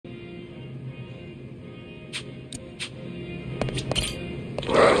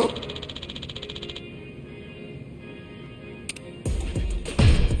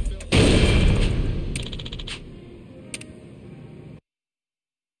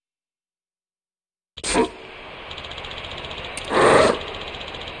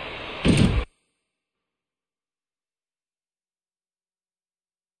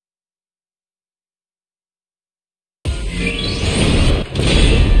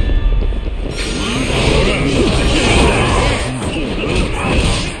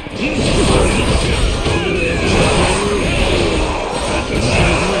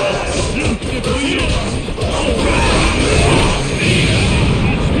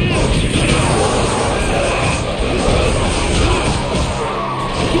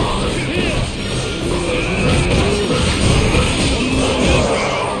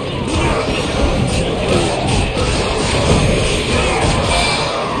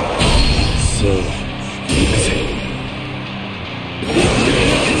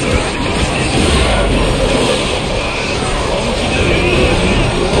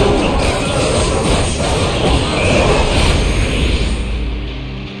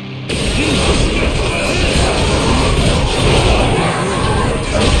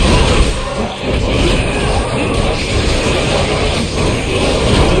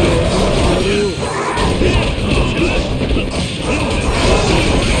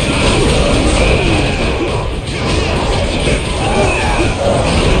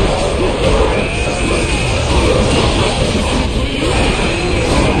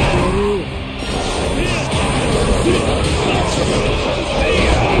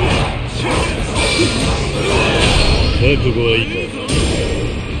覚悟はいいか。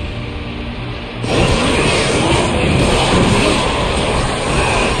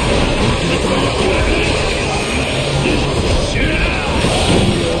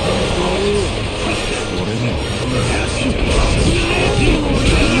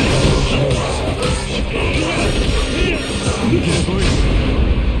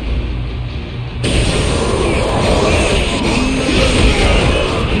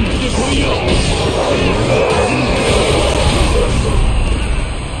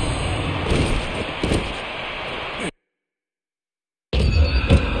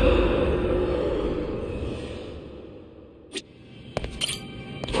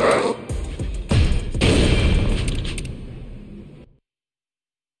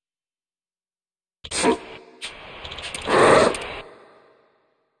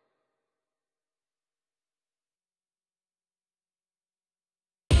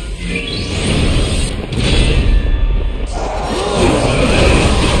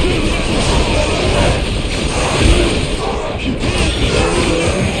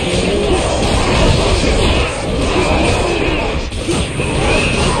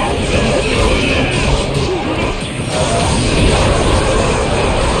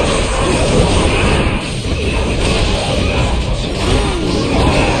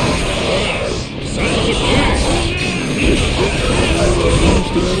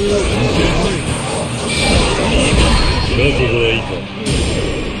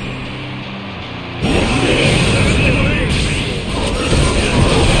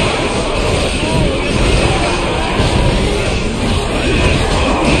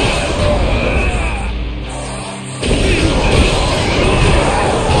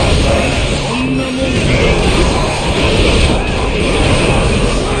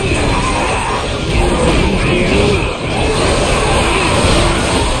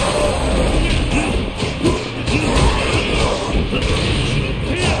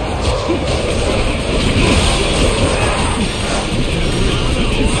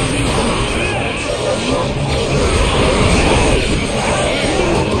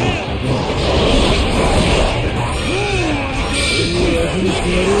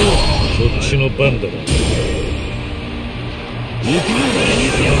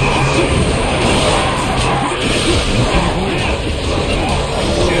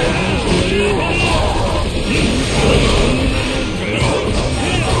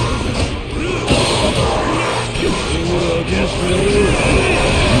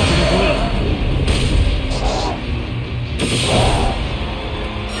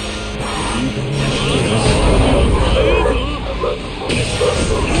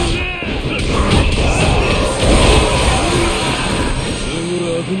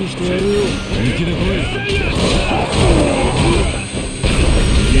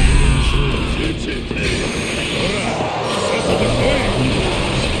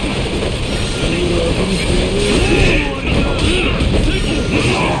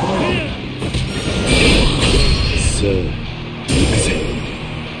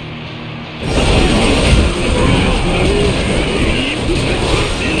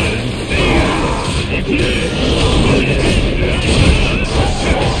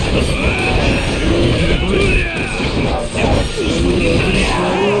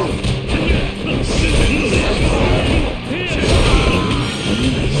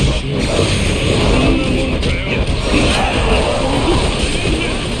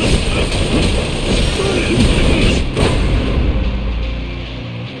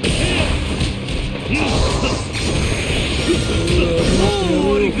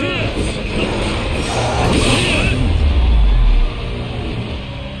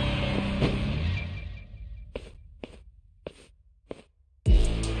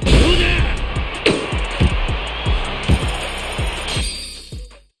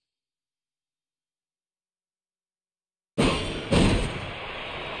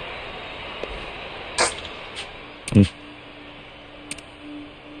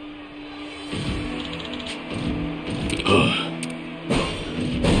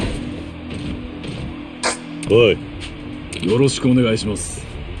おい、よろしくお願いします。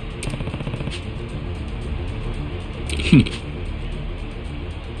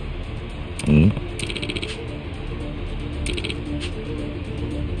うん。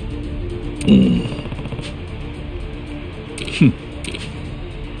うん。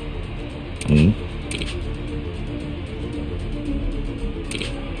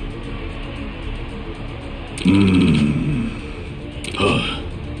うん。はあ。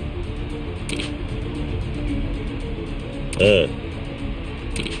ああ。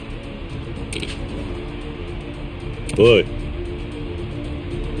おい。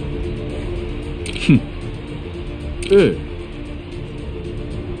ええ。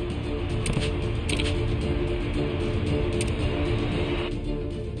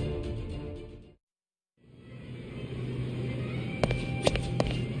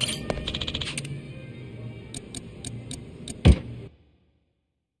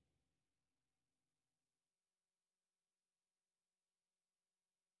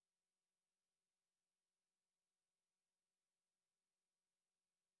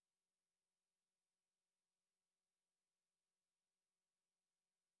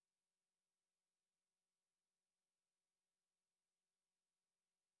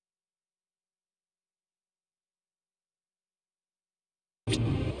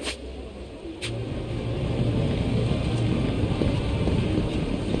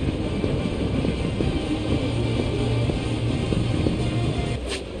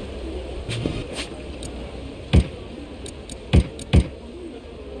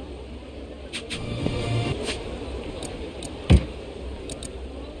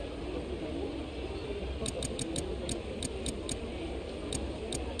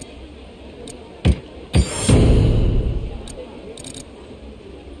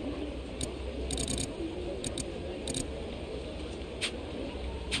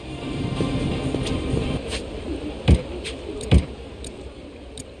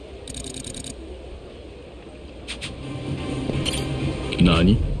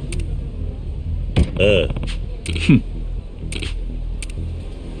何？ああ。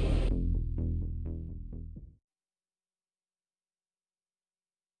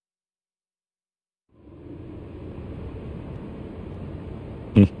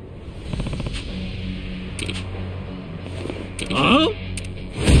ああ？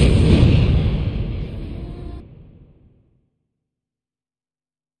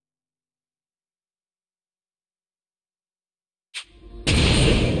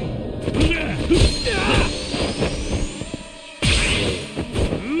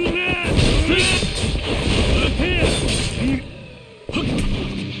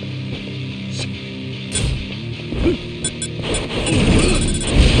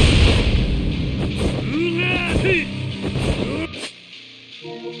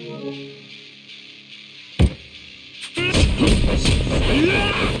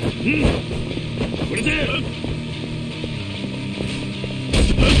これで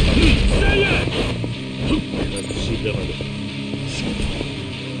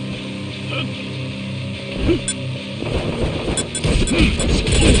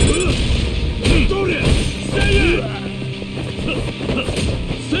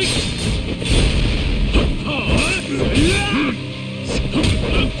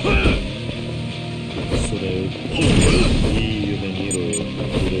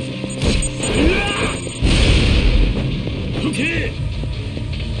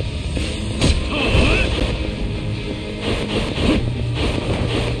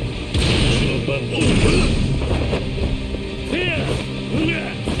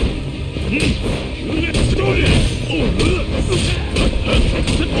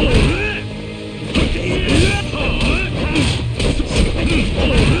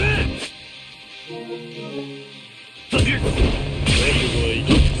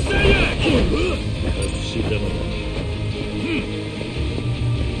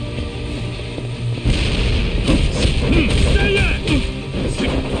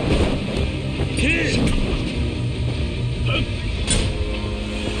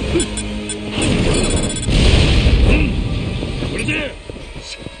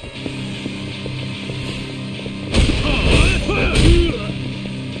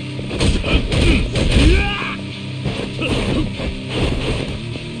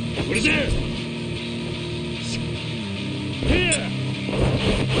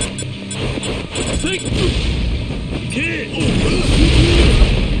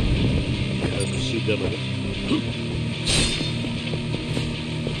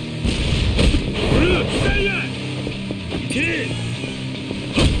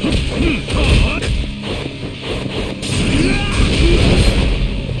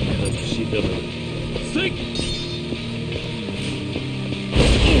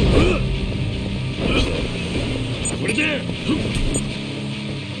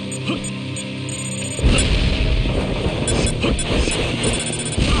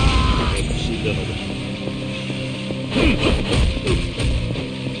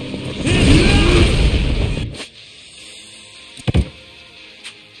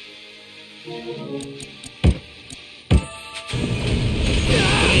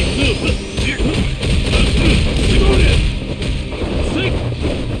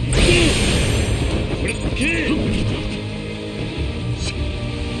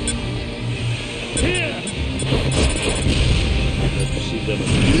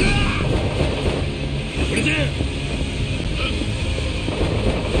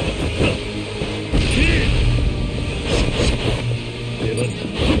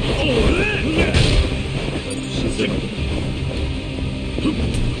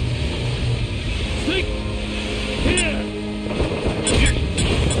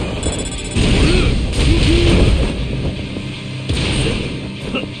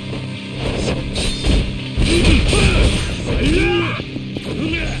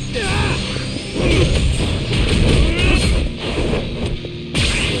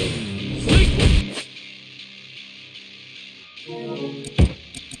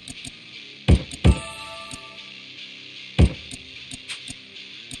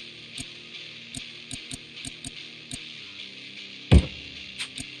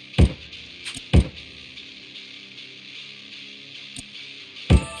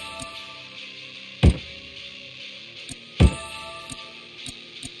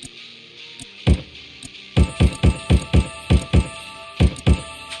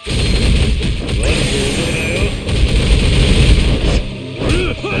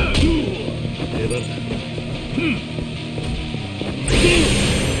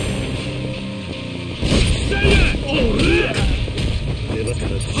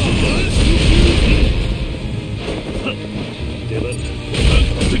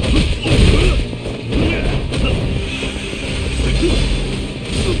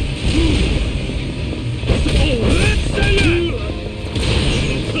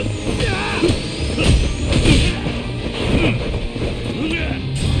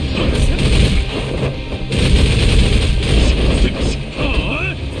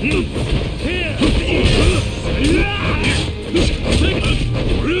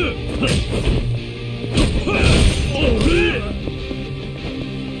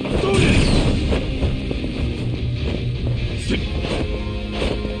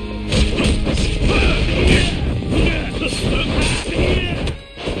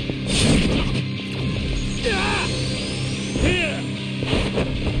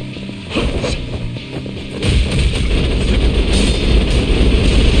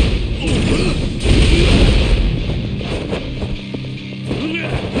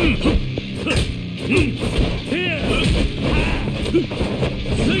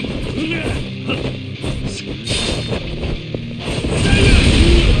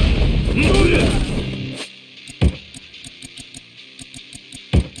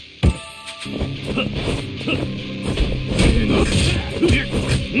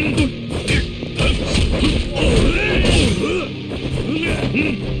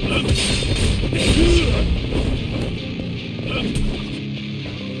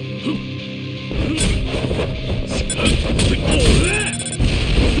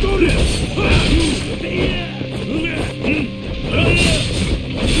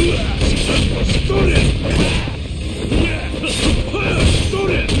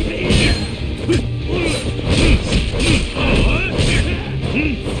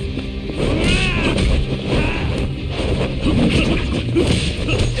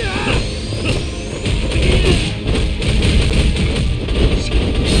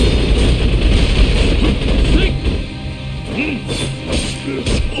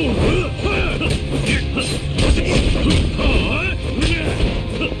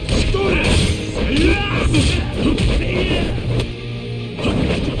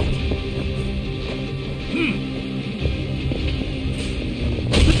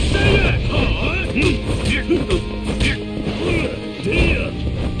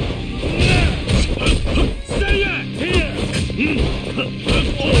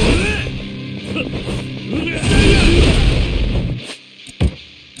Oh!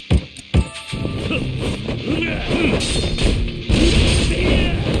 っ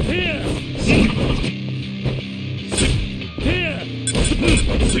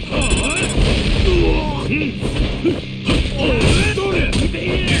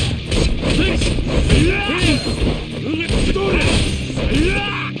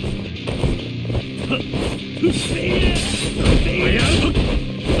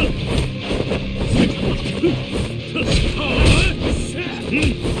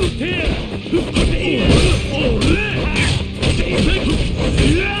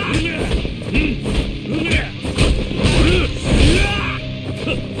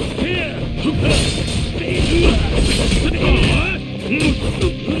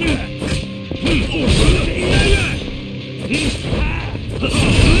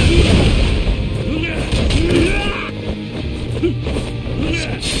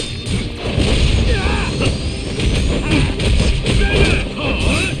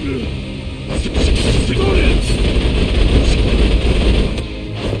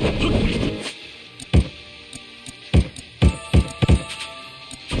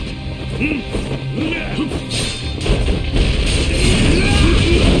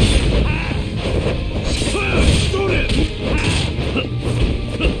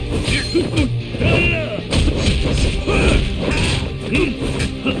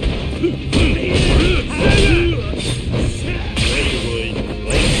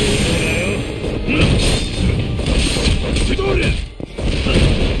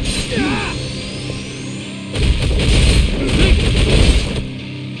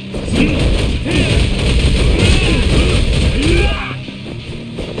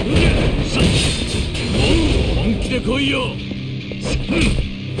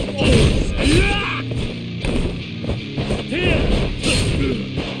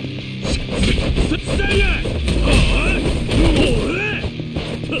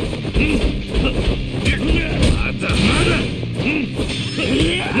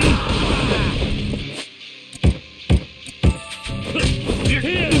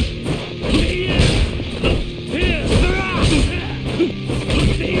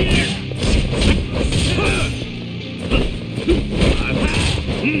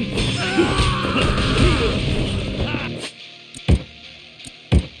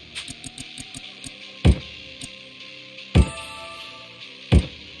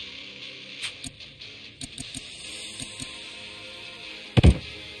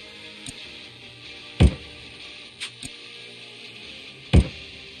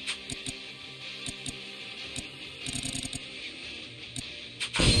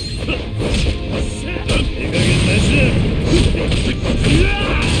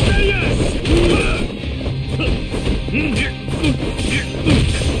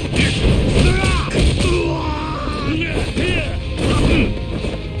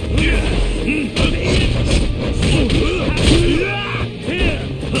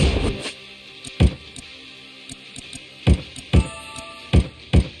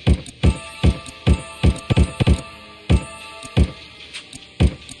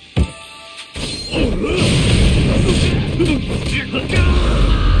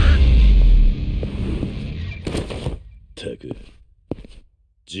たく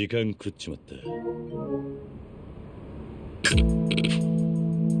時間食っちまった。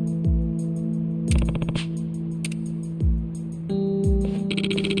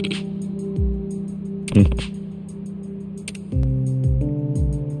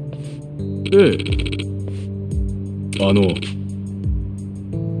ええ、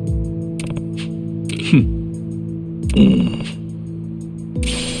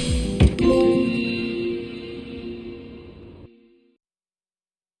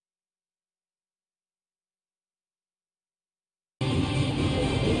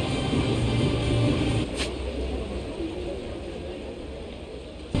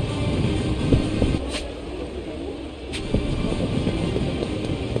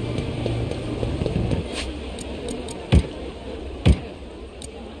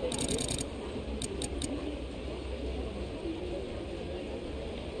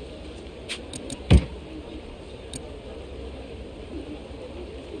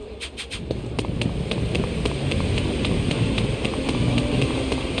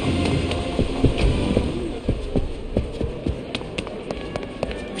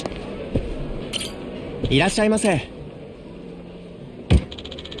いらっしゃいませ。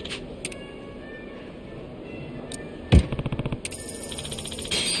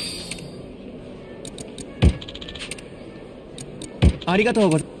ありがとう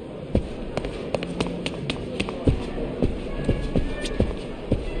ございます。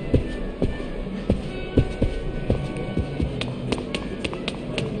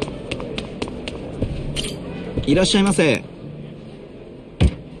いらっしゃいませ。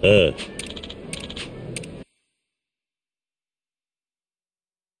ああ。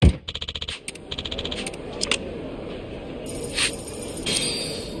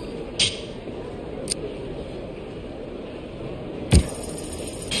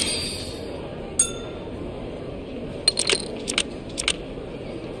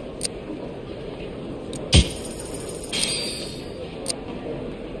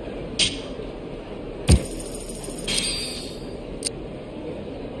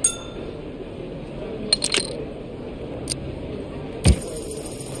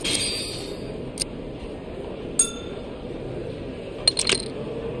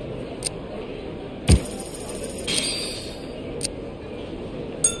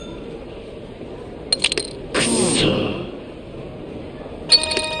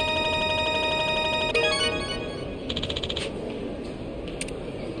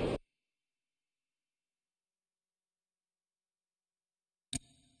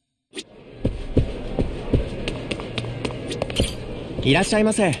いらっしゃい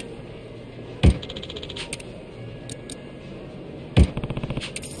ませ。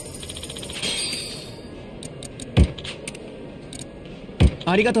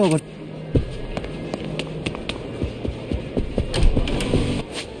ありがとうございます。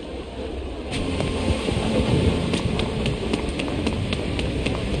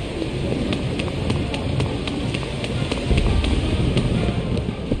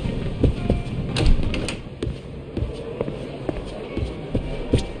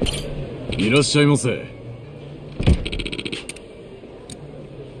いらっしゃいませ。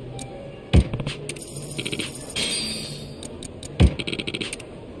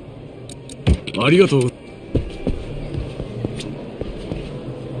ありがとう。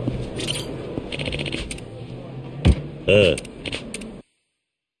ああ。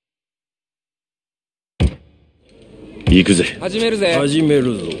行くぜ。始めるぜ。始め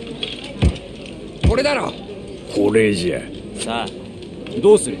るぞ。これだろ。これじゃ。さあ、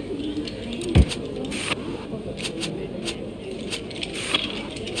どうする？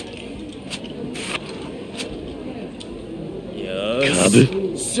株。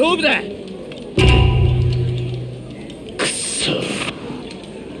勝負だ。くそ。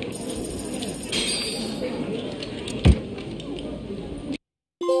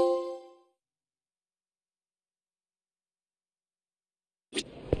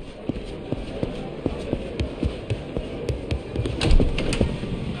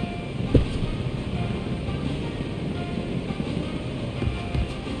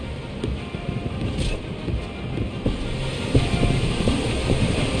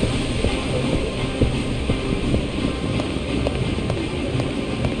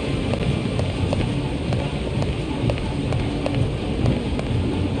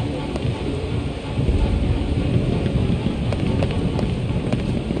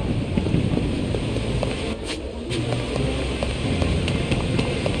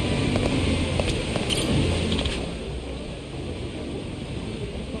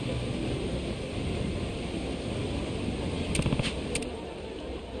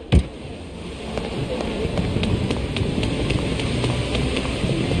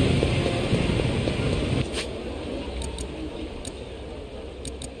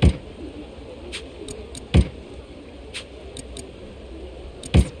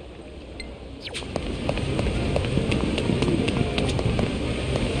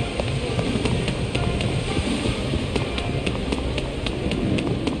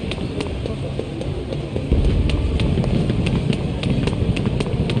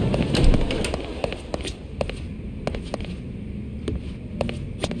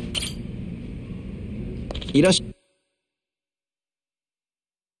いらっし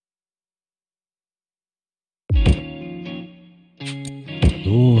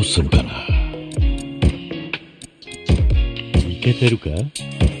どうするかな。いけてるか。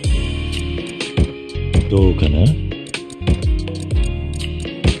どうかな。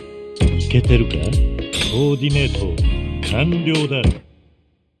いけてるか。コーディネート完了だ。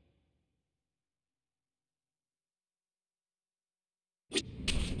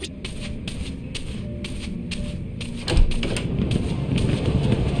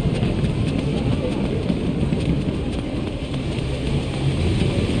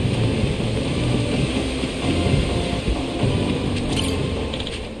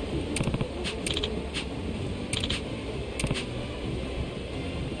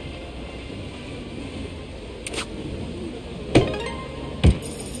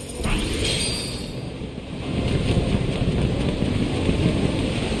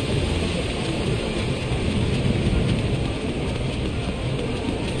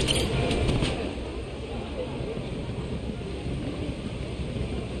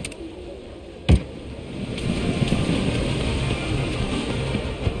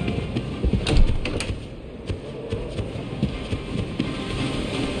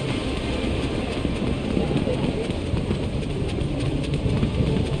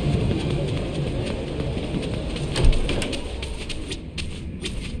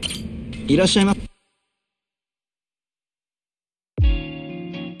いらっしゃいま。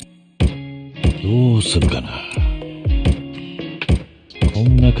どうするかな。こ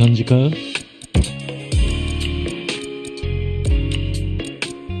んな感じか。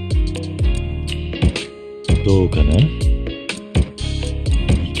どうかな。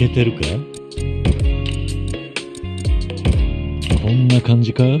いけてるか。こんな感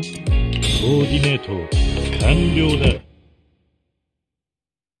じか。コーディネート完了だ。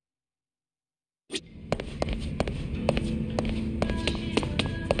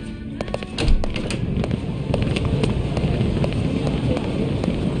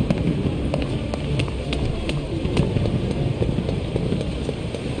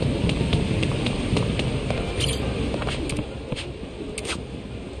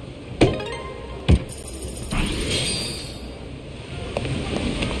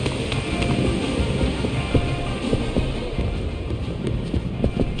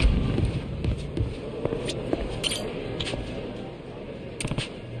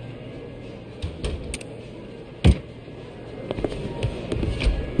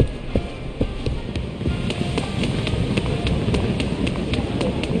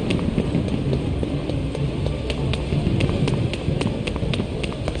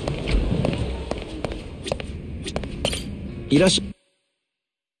いらっしゃい。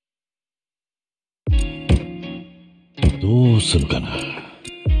どうするかな。い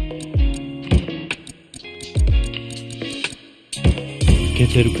け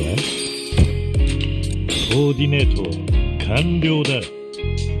てるか。コーディネート完了だ。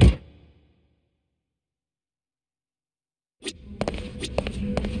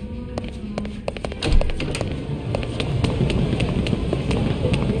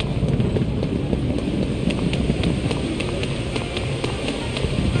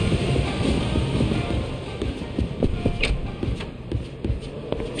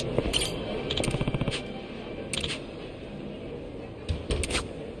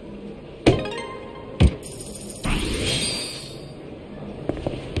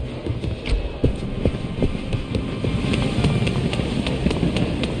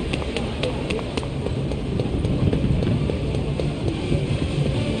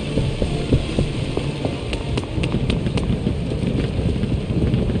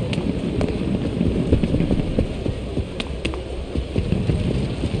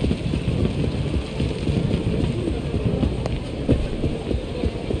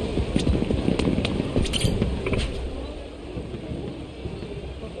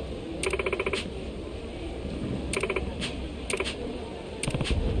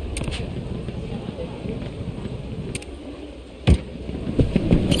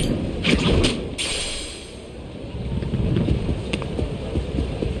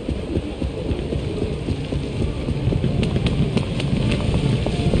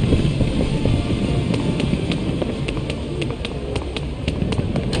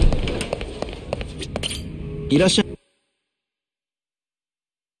いらっしゃい。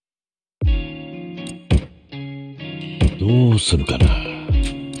どうするかな。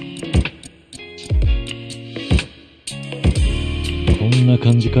こんな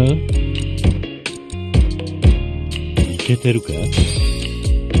感じか。いけてるか。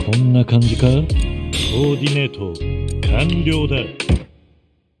こんな感じか。コーディネート完了だ。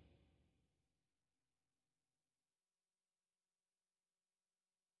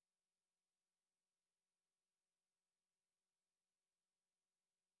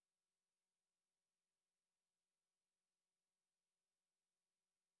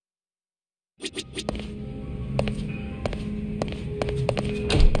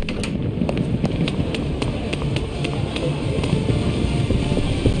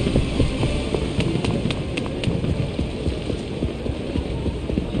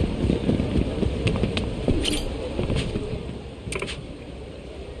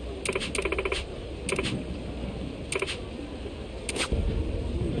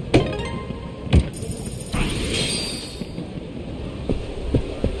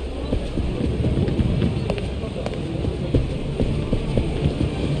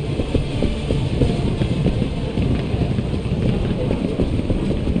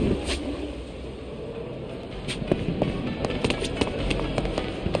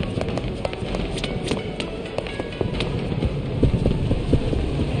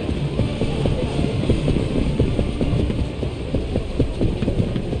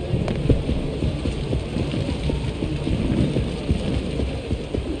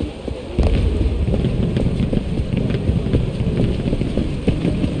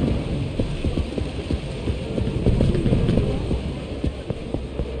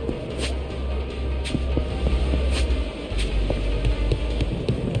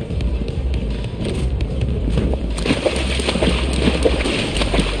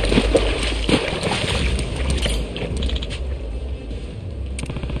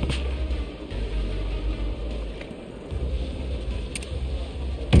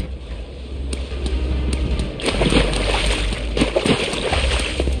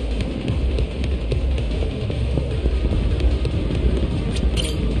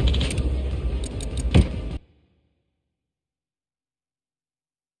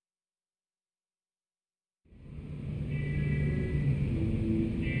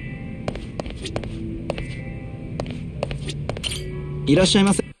いらっしゃい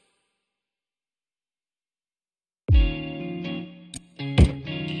ませ。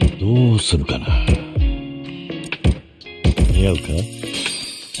どうするかな。似合うか。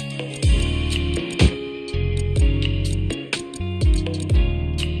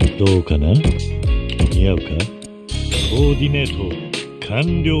どうかな。似合うか。コーディネート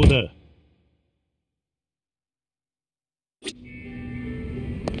完了だ。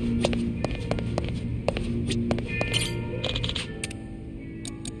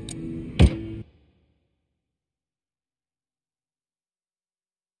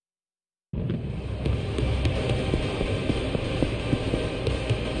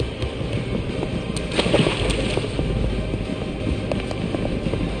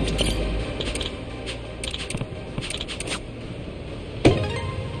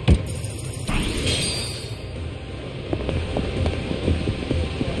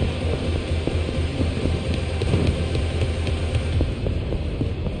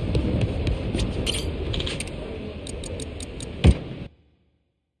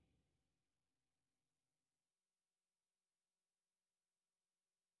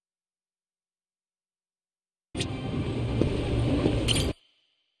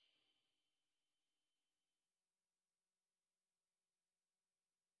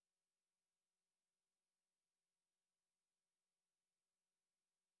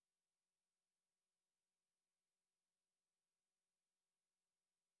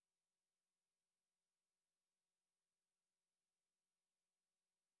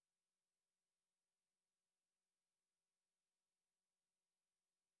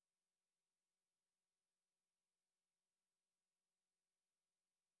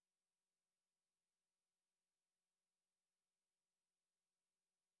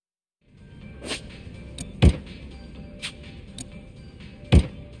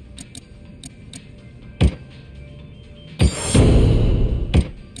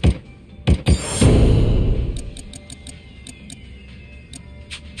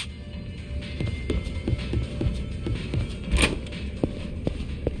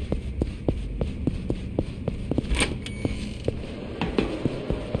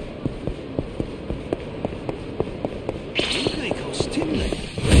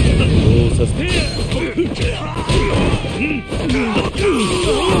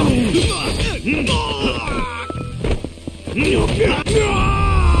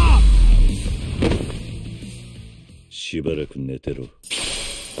しばらく寝てろ。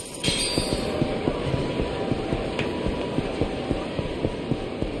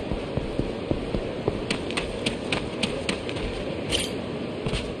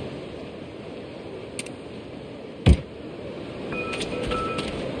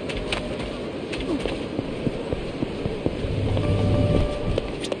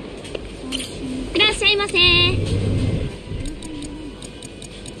いらっしゃいませ。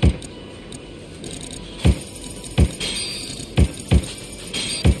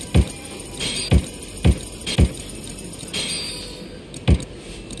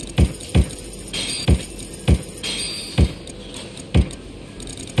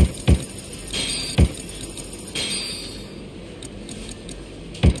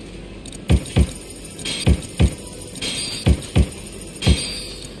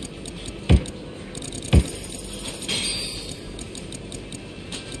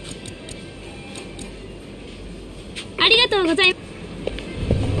ありがとうございます。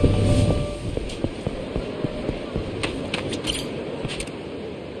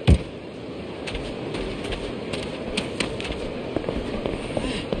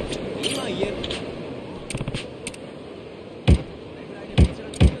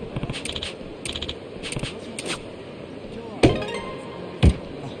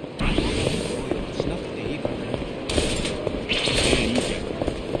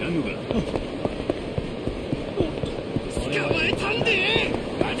捕まえた。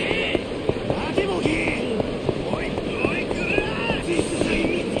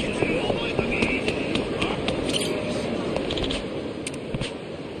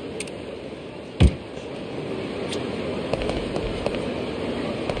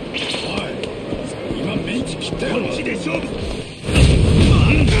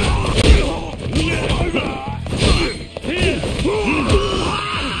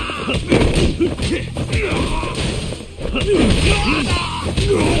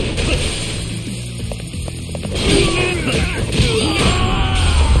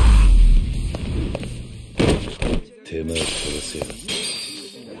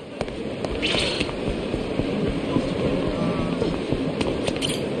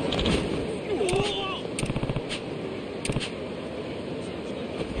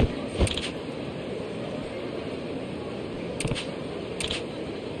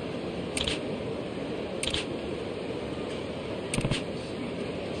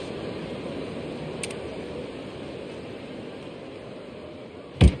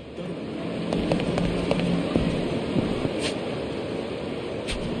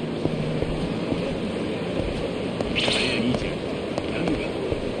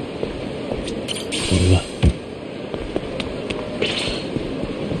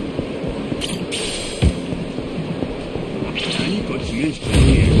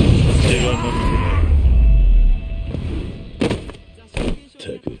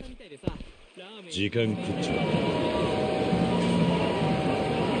時間食っちまう。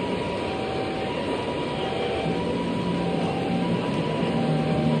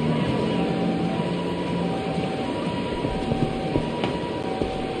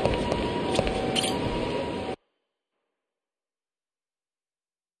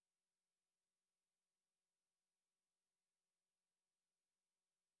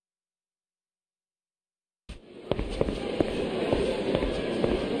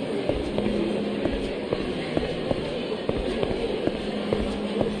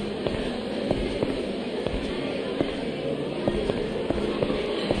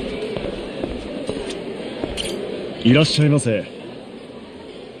いらっしゃいませ。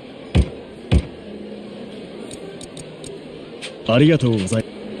ありがとうございま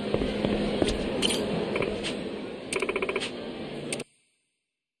す。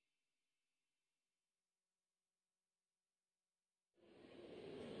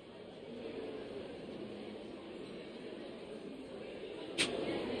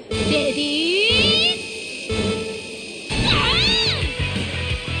レディー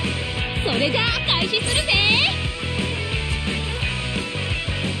それじゃあ開始するぜ。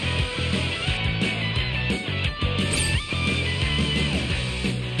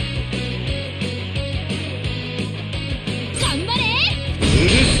頑張れフル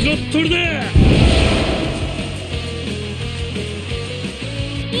スロットルだ。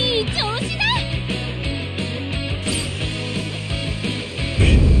いい調子だ。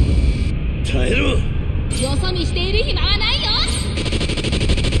耐えろ。よそ見している暇はないよ。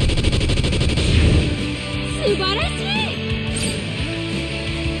素晴らしい。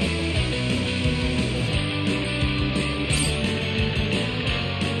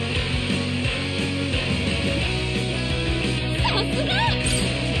さすが。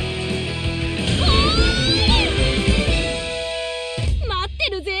おーい、待って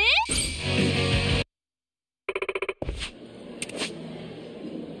るぜ。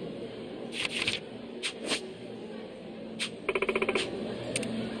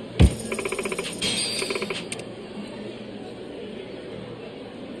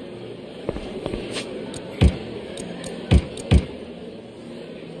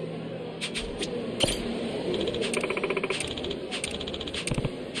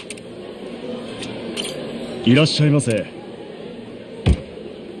いらっしゃいませ。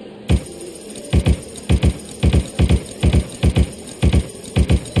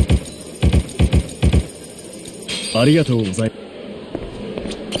ありがとうございます。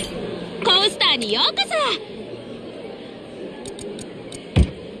コースターにようこそ。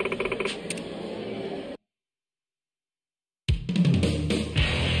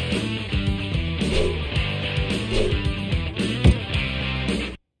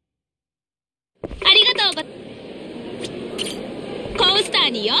ありがとうごコースター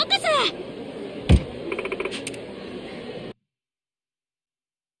にようこそ。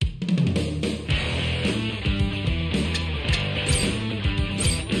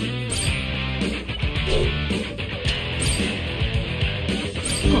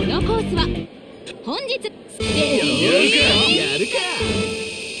このコースは本日やるか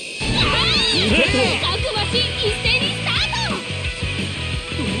各マシン一斉にスタート。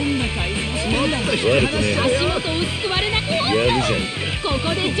どんな改造してんだ。足元をすくわれなくやるじゃん。こ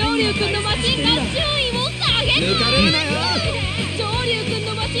こで上流くんのマシンが順位を下げる。抜かれるなよ。上流くん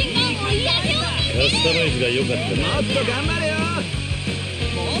のマシンが追い上げを見カスタマイズが良かったな。もっと頑張れよ。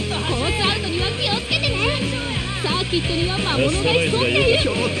もっとコースアウトには気をつけてね。サーキットには魔物が潜んでいる。気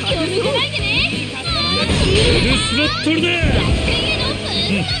を抜かないでね。フルスロットルだ。逆転へのブ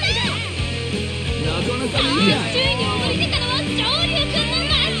ーストだ。なかなかさあいいじゃん。周囲に躍り出たのは上流くんの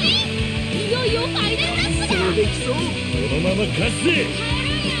マシン。いよいよファイナルラップだ。できそう。このまま勝つぜ。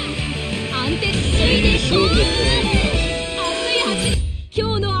安定首位で勝負。熱い走り。今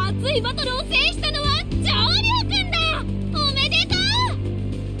日の熱いバトルを制したのは上流くんだ。おめでとう。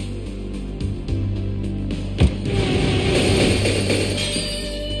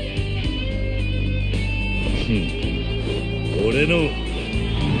俺の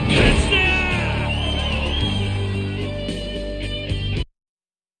勝ちだ。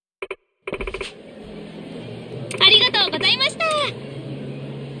ありがとうございました。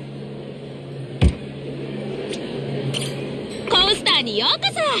コースターにようこ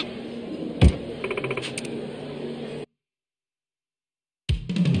そ。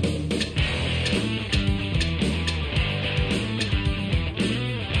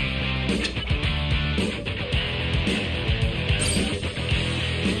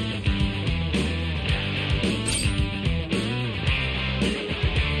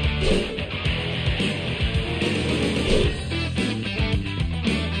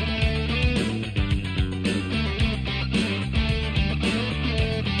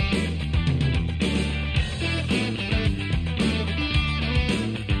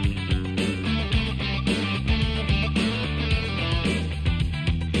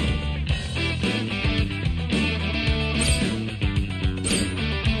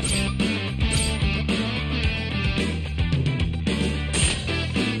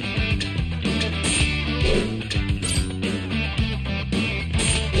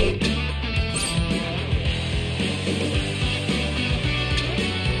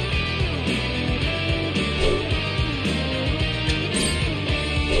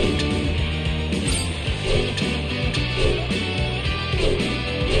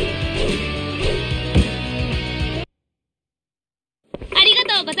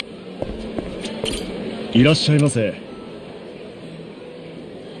うございいらっしゃいませ。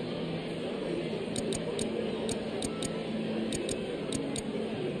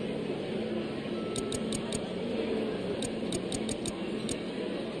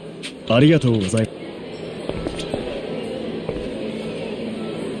ありがとうございます。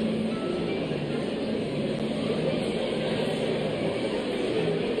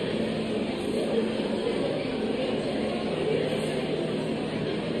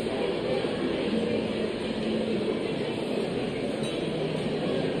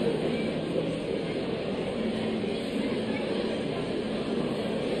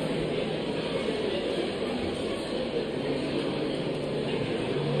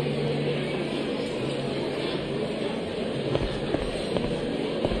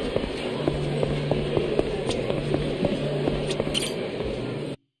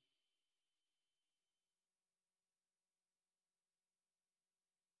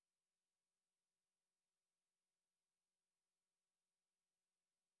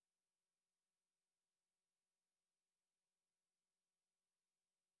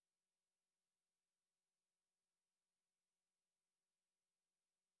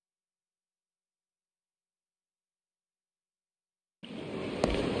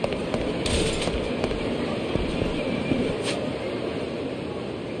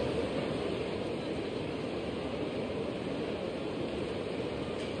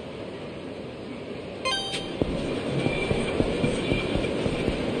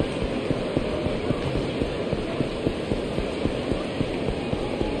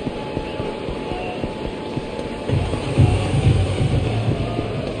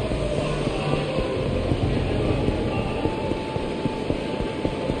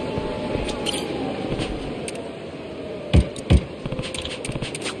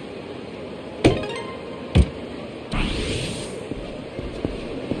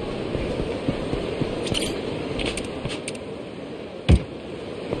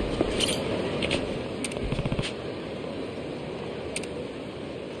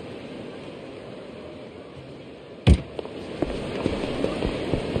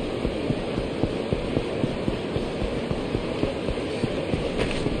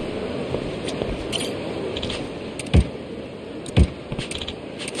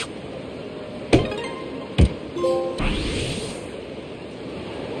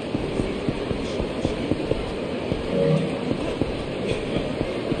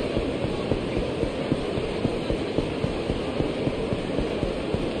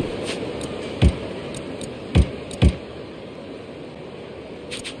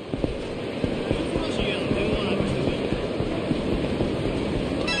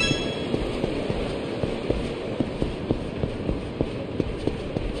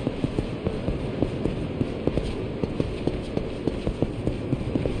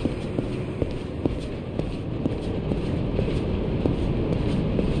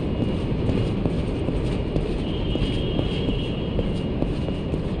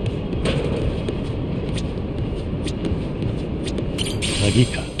鍵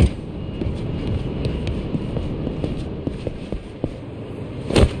か。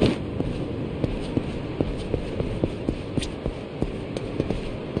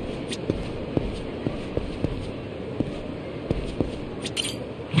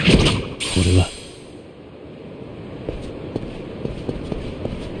これは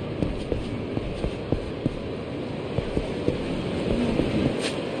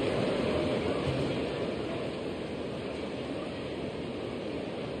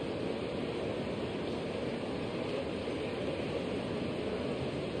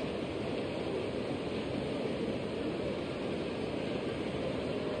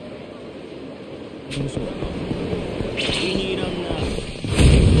気に入らんな。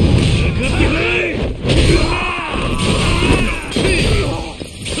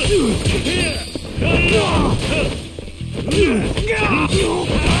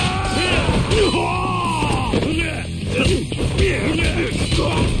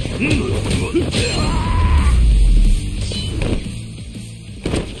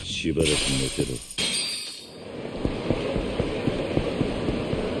しばらく寝てろ。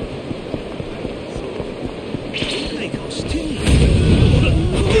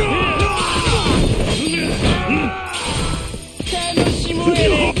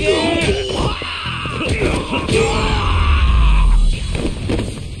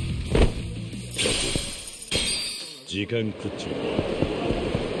時間食っちまう。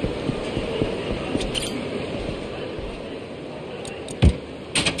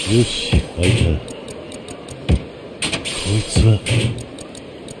よし、開いた。こいつは。よ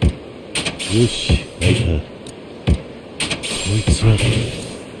し、開いた。こいつは。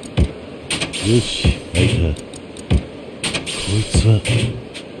よし、開いた。こいつは。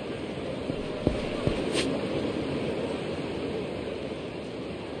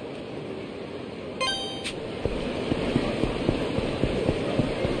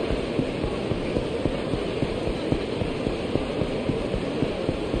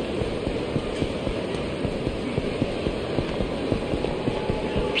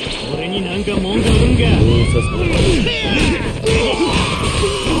俺になんか文句あるんか。どうさせた。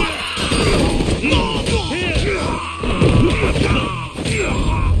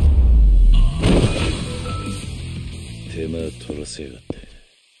手間取らせやがって。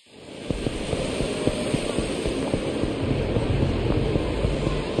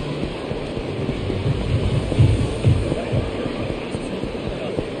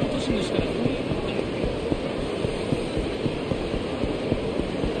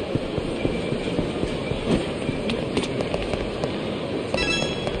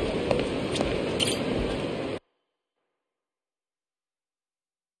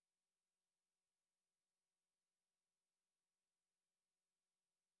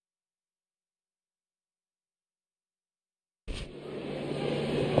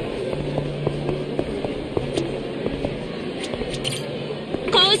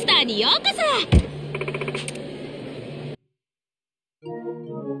コースターにようこそ。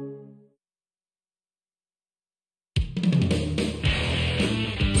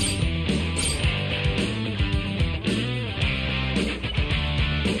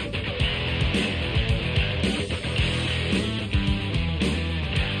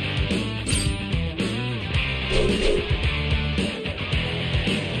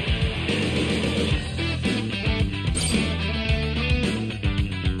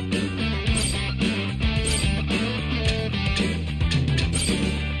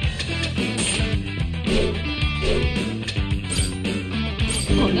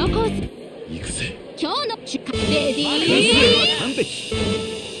このコース、行くぜ。今日の出荷レディー。完璧。勢い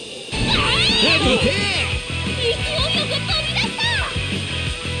よく飛び出した。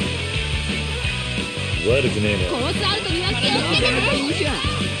悪くねコースアウトには気をつけてね。えな。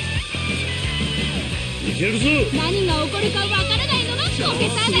いけるぞ。何が起こるかわからないのがコケ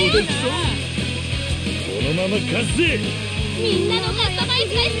ターだよ。このまま勝つぜ。みんなのカスタマイ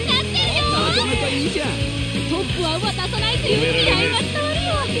ズが光ってるよ。トップは渡さないという気合が伝わる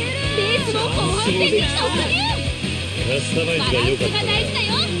よ。レースの後半戦に突入。カスタマイズバランスが良かったが大事だ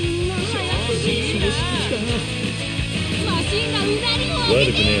よ。マシンがうなりを上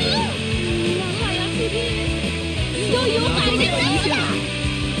げている。悪くねえな。いよいよファイナルラウンドだ。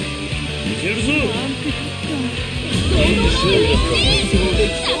いけるぞ。堂々の優勢。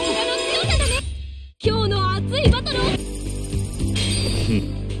さすがの強さだね。今日の熱いバトルを。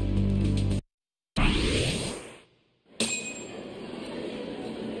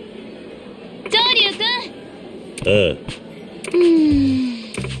上流くん。ああ。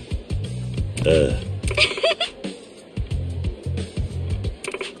ああ。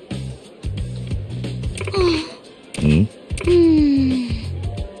ん？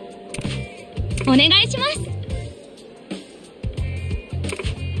お願いします。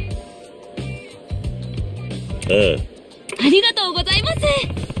ああ。ありがとうございます。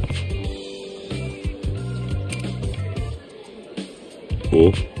お？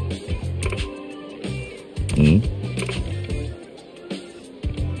ん？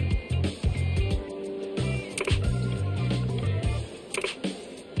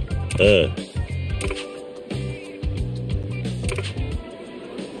ああ。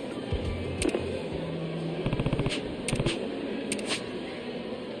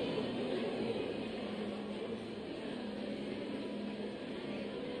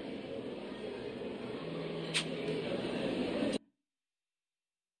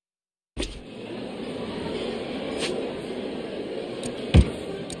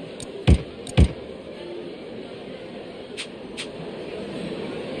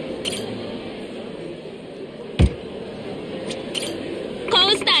コ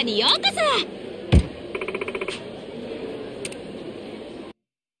ースターにようこそ。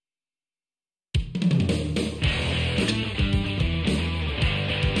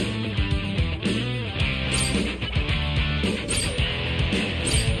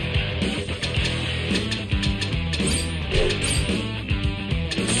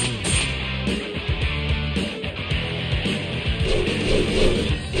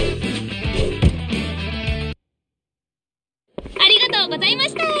ありがとうございま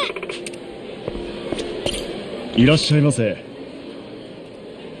した。いらっしゃいませ。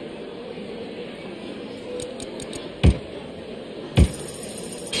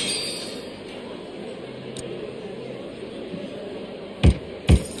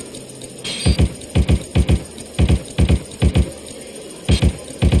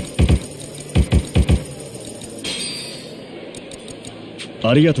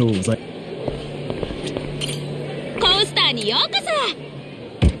ありがとうございコースターにようこそ。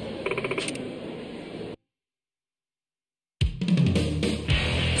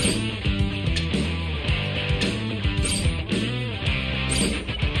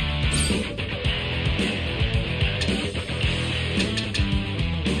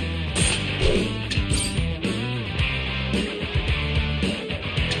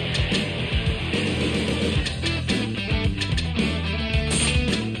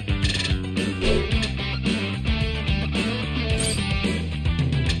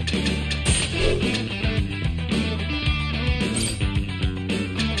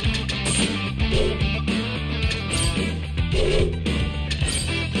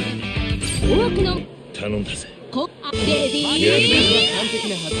多くの頼んだぜ。レディーやるね。完璧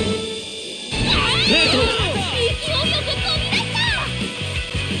なはず。勢いよく飛び出した。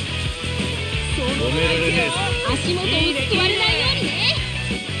止められねえぞ。足元をすくわれないようにね。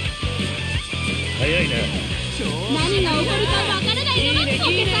早いな。何が起こるかわからないのが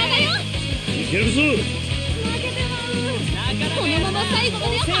ポケサーだよ。いけるぞ。このまま最後ま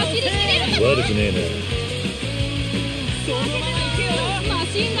で走り切れるかな。悪くねえマ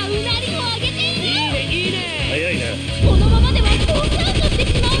シンがうなりを上げている。な。早いな。このままではコースアウトして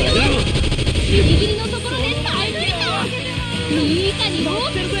しまうよ。ギリギリのところで耐え抜いた。2位以下にロープを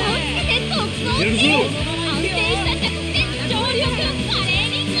つけて特攻いけるぞ。安定した着地で上力華麗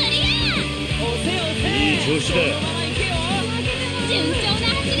にクリア。いい調子だ。順調な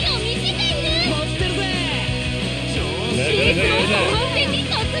走りを見せている。なかなかやるな。後半戦に突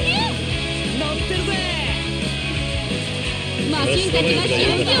入。マシンたちがしの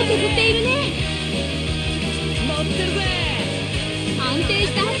ぎを削っているね。安定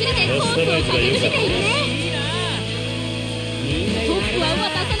した走りでコースを駆け抜けているね。トップは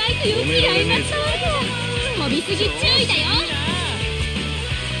渡さないという気合いが伝わる。飛びすぎ注意だよ。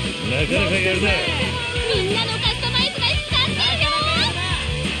なかなかやるな。みんなのカスタマイズが光ってるよ。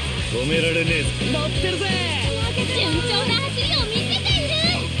止められねえぞ。順調な走りを見せている。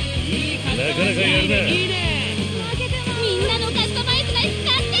なかなかやるな。みんなのカスタマイズが光っ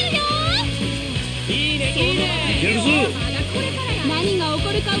てるよ。いけるぞ。何が起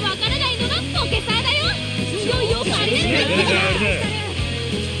こるかわからないのがポケサーだよ。いよいよパリなかなかやるな。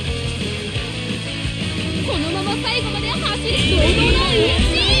このまま最後まで走り堂々の1位。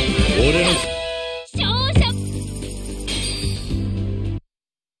俺の勝者。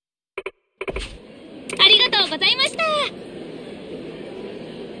ありがとうございました。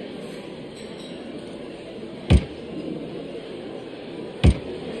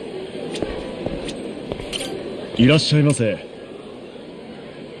いらっしゃいませ。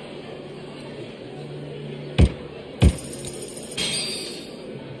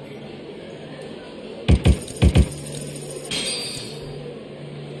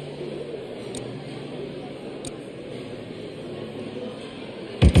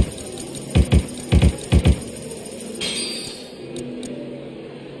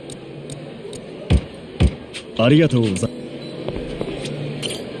ありがとうございます。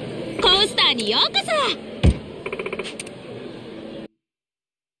コースターにようこそ。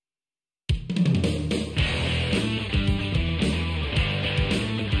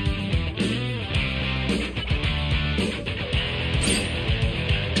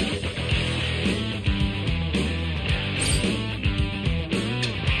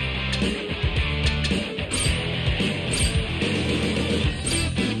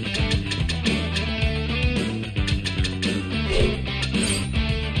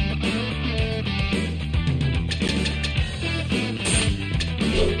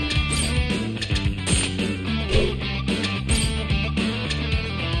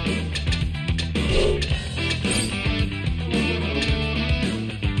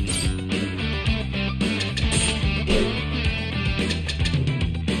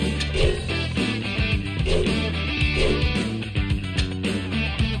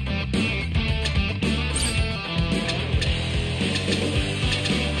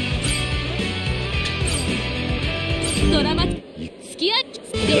ドラマ好きやレ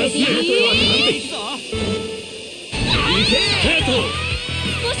ディー。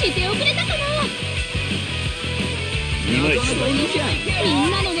少し出遅れたかな。みん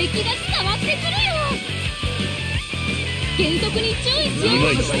なの熱気が伝わってくるよ。減速に注意しよう。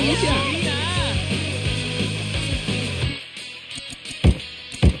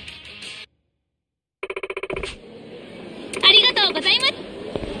ありがとうございます。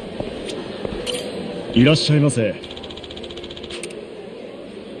いらっしゃいませ。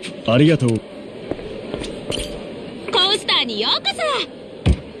ありがとう。コースターにようこそ。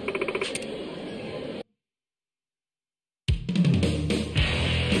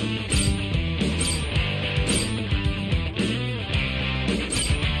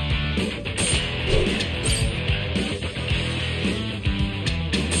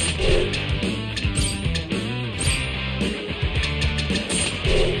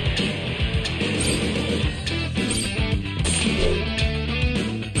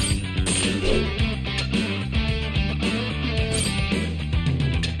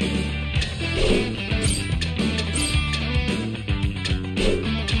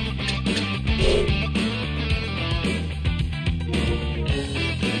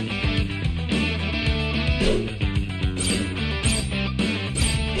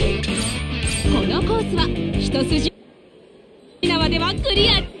このコースは一筋縄ではクリ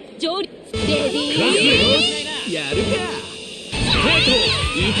ア。上陸レディーやるか。スタート。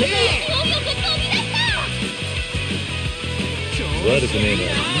いけ。勢いよく飛び出した。悪くね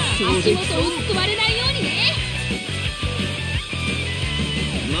え足元をすくわれないようにね。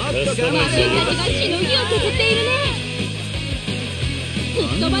待ったか。マシンたちがしのぎを削っているね。吹っ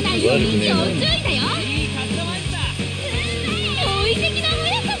飛ばないように要注意だよ。驚異的な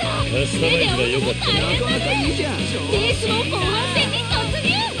速さだ。カスタマイズが良かったな。大変だね。レースも後半戦に突入。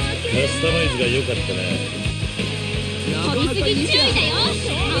カスタマイズが良かったな。飛びすぎ注意だよ。安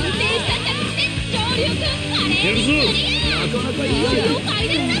定した着地で上流君華麗にクリア。いよいよファイ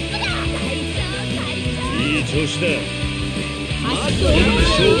ナルラップだ。いい調子だ。足と思うように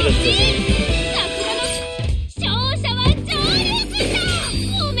さすがの勝者は上流君だ。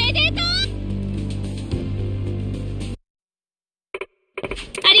おめでとう。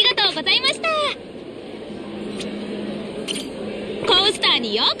ありがとうございました。コースター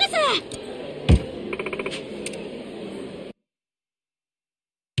にようこそ。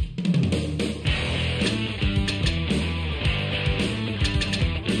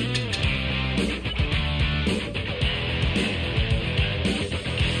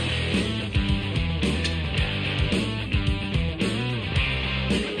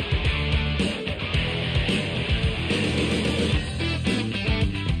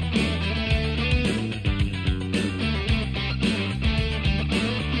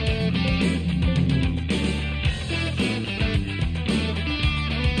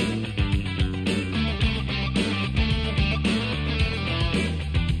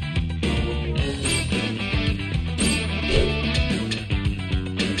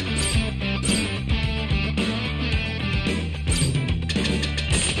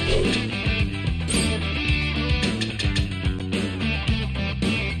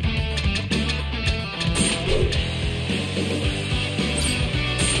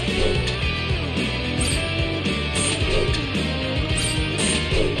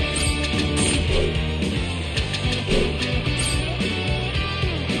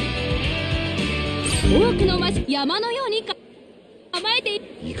多くの山のように構えている。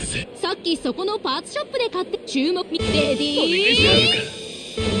行くぜ。さっきそこのパーツショップで買って注目。レディーやるか。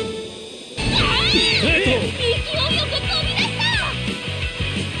勢いよく飛び出した。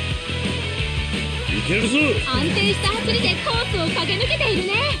いけるぞ。安定した走りでコースを駆け抜けている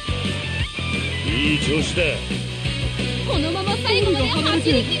ね。いい調子だ。このまま最後まで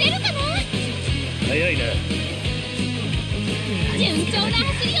走り切れるかな。早いな。順調な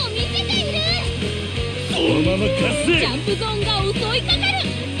走りを見せている。そのまま勝つぜ。ジャンプゾーンが襲いかかる。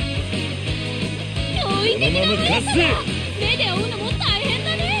驚異的な速さだ。目で追うのも大変だ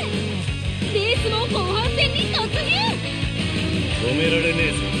ね。レースも後半戦に突入。止められね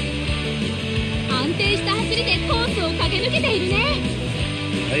えぞ。安定した走りでコースを駆け抜けているね。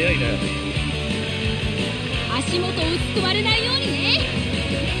早いな。足元をすくわれないようにね。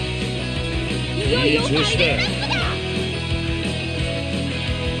いよいよファイナルラップだ。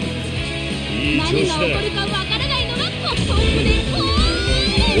何が起こるかわからないのがトップで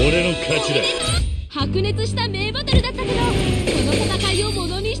俺の勝ちだ。白熱した名バトルだったけど、その戦いをも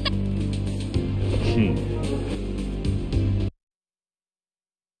のにした。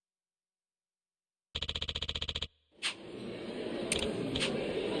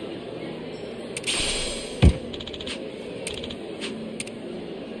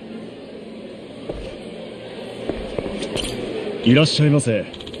いらっしゃいませ。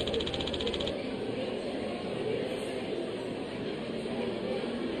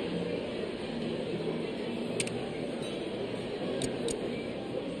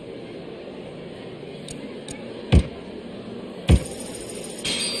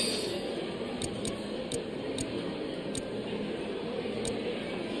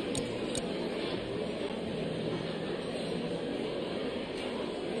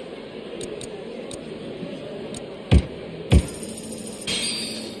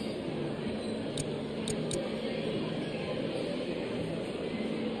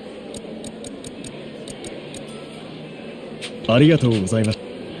ありがとうございます。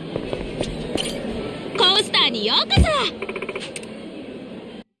コースターにようこそ。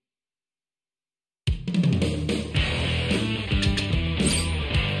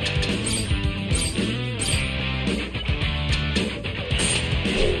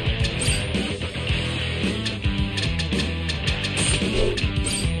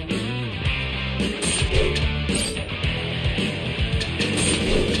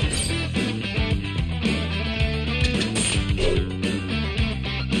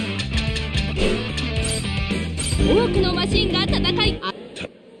多くのマシンが戦い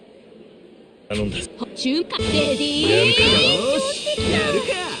頼んだ。中華レディーやるか。よしやる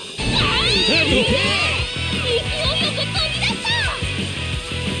か。勢いよく飛び出した。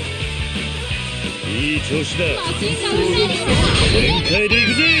いい調子だ。マシンが後ろに全開で行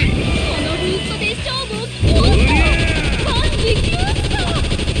くぜ。このブーストで勝負を決めました。万事休すか。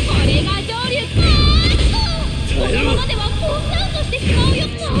これが上流か。このままではコースアウトしてしまうよ。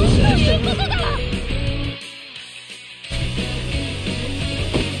なんということだ。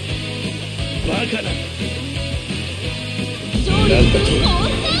バカだ。上流君コー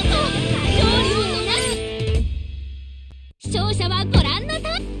スアウト。勝利を逃す。視聴者はご覧のと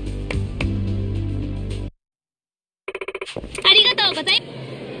おり。ありがとうございます。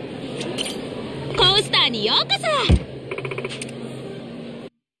コースターにようこそ。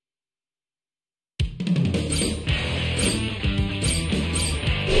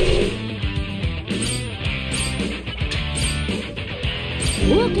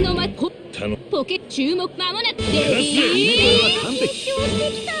多くのポケ注目まもなくレディー完璧。緊張し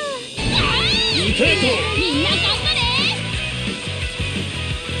てきた。いけと。みんな頑張れ。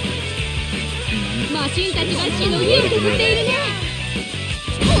マシンたちがしのぎを削っているね。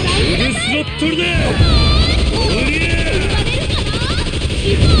ご覧ください。スロットルだ。踏ん張れるかな。い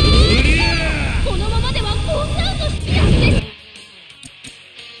くこのままではコースアウトしやって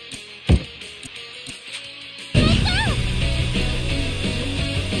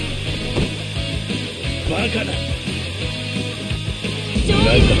バカだ。上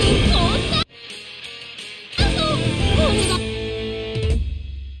流君コースアウト。これが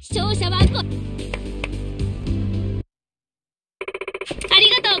視聴者はあり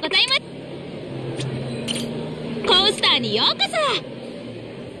がとうございます。コースターにようこそ。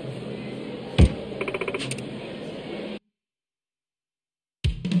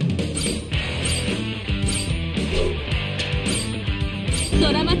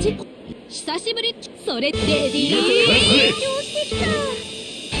ドラマチック久しぶり。それレディー緊張してきた。勢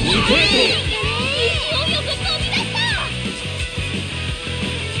いよく飛び出した。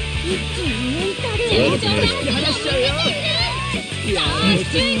一気にメンタル上々な話しちゃうよ。さあ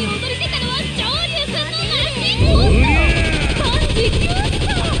周囲に躍り出たのは上流君のマシンコースター。万事休す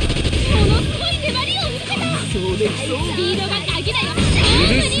か。ものすごい粘りを見せた。スピードが鍵だよ。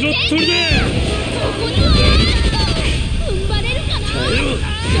スロットルだ。ここには踏ん張れるかな。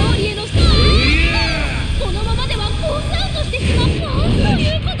勝利へのスタート。このままではコースアウトしてしまう。なんとい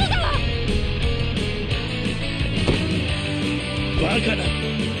うことだ。バカだ。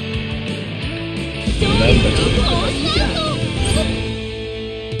勝利へのコースアウト。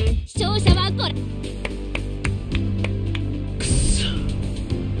視聴者はこれ。くそ。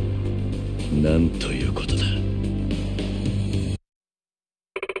なんということだ。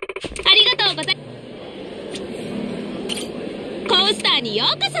ありがとうございます。コースターによ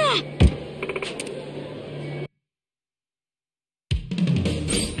うこそ。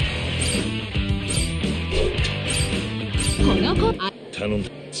この子頼んだ。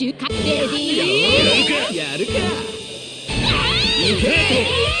中華レディーやるか。勢いよく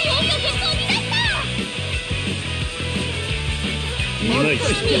飛び出した。いまいち。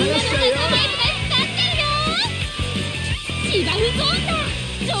みんなの仲間いっぱい使ってるよ。芝生ゾーンだ。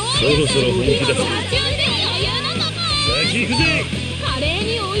そろそろ本気だぞ。準備余裕のとこ。先行くぜ。華麗に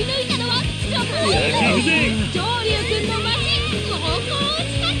追い抜いたのは先行くぜ。上流君のマシン猛攻を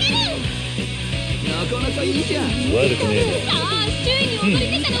仕掛ける。なかなかいいじゃん。悪くねえさあ周囲に躍り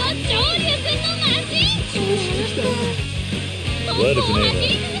出たのは上流君のマシン。トップを走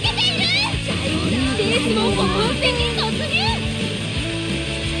り続けている。レースも後半戦に突入。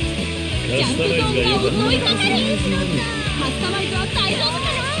ジャンプゾーンが襲いかかる。カスタマイズは大丈夫か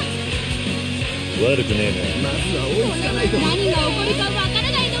な。悪くねえまずは追いつかないと。何が起こるかわから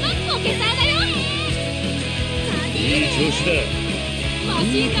ないのがポケサーだよ。な。いい調子だ。マ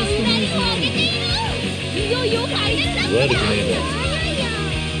シンがうなりを上げている。いよいよファイナルラップだ。悪くねえ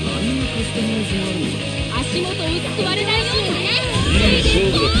あんなカスタマイズあるんだ。足元をすくわれないようにね。いい勝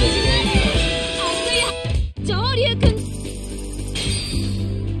負だったぜ。熱い上流君。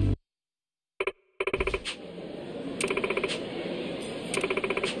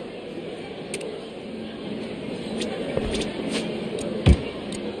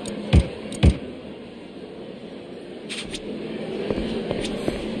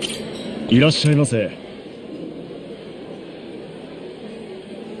いらっしゃいませ。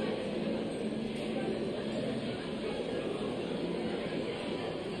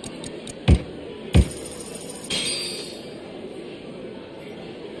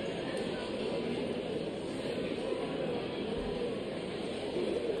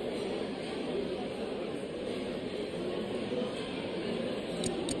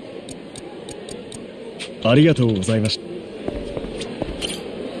ありがとうございました。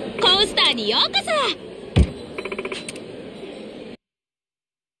コースターにようこそ。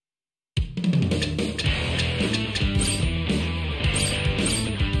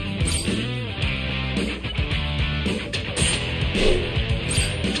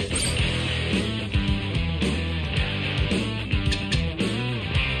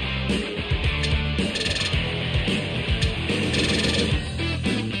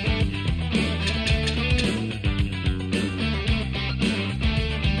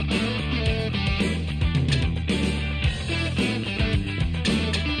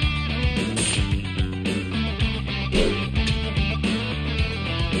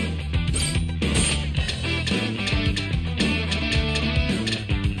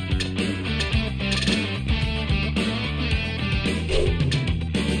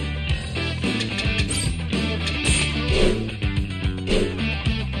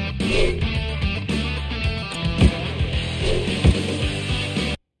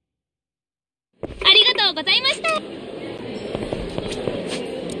ありがとうございました。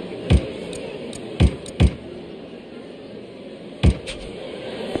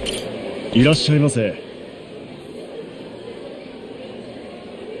いらっしゃいませ。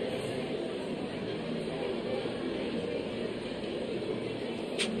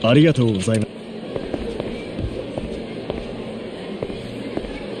ありがとうございます。